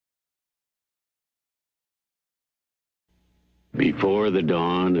Before the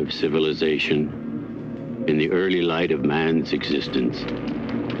dawn of civilization, in the early light of man's existence,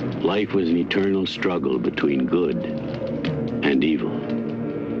 life was an eternal struggle between good and evil.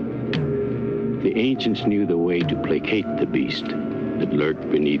 The ancients knew the way to placate the beast that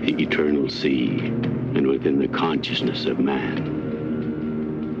lurked beneath the eternal sea and within the consciousness of man.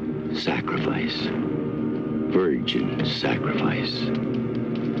 Sacrifice. Virgin sacrifice.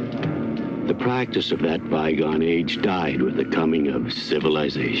 The practice of that bygone age died with the coming of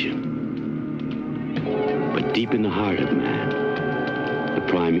civilization. But deep in the heart of man, the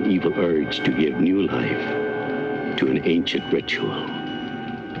primeval urge to give new life to an ancient ritual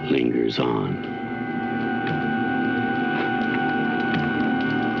lingers on.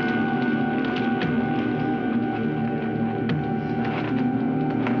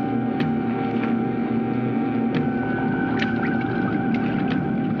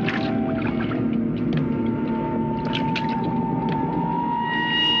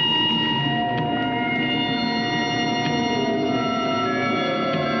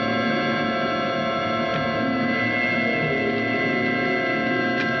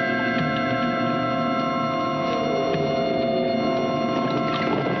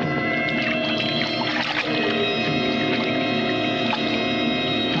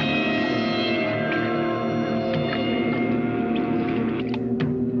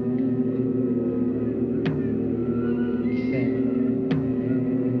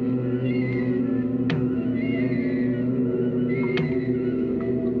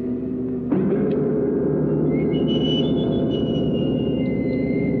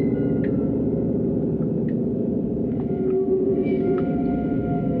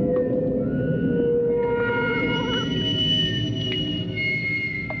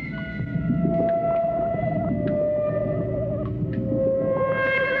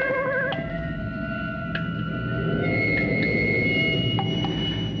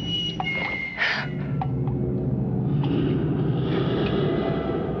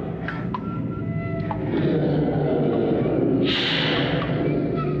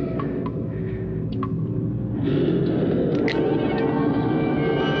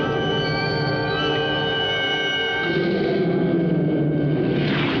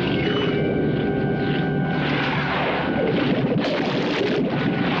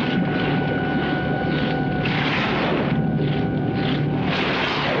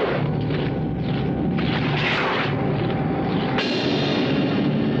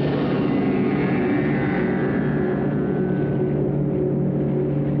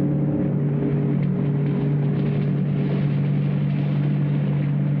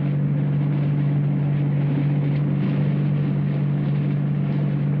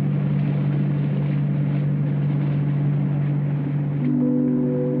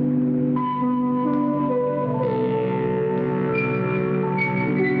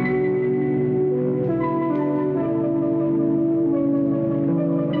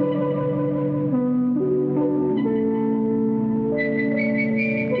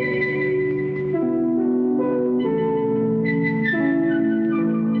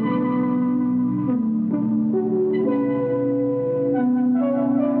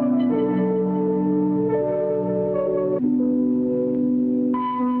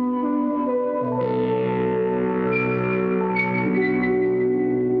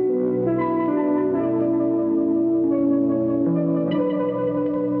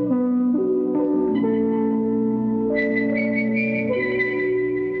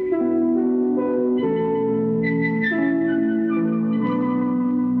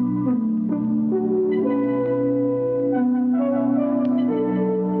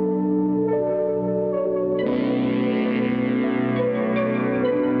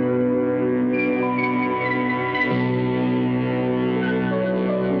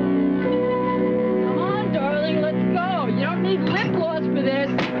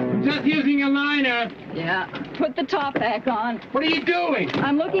 Put the top back on. What are you doing?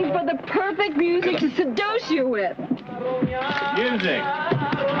 I'm looking for the perfect music to seduce you with. Music.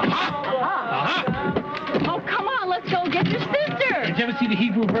 Oh, come on, let's go get your sister. Did you ever see the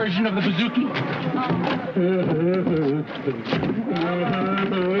Hebrew version of the bouzouki?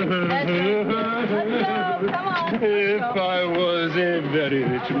 Let's go, come on. If I was a very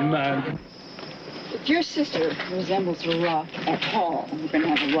rich man. If your sister resembles a rock at all, we're going to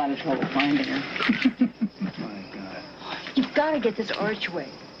have a lot of trouble finding her. You've got to get this archway.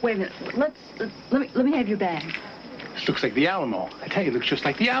 Wait a minute. Let me have your bag. This looks like the Alamo. I tell you, it looks just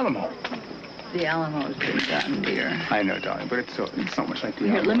like the Alamo. The Alamo's been done, dear. I know, darling, but it's so much like the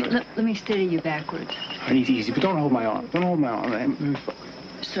Here, Alamo. let me steady you backwards. Easy, but don't hold my arm. Don't hold my arm. Let me focus.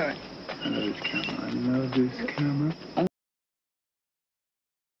 Sorry. I love this camera. I love this camera.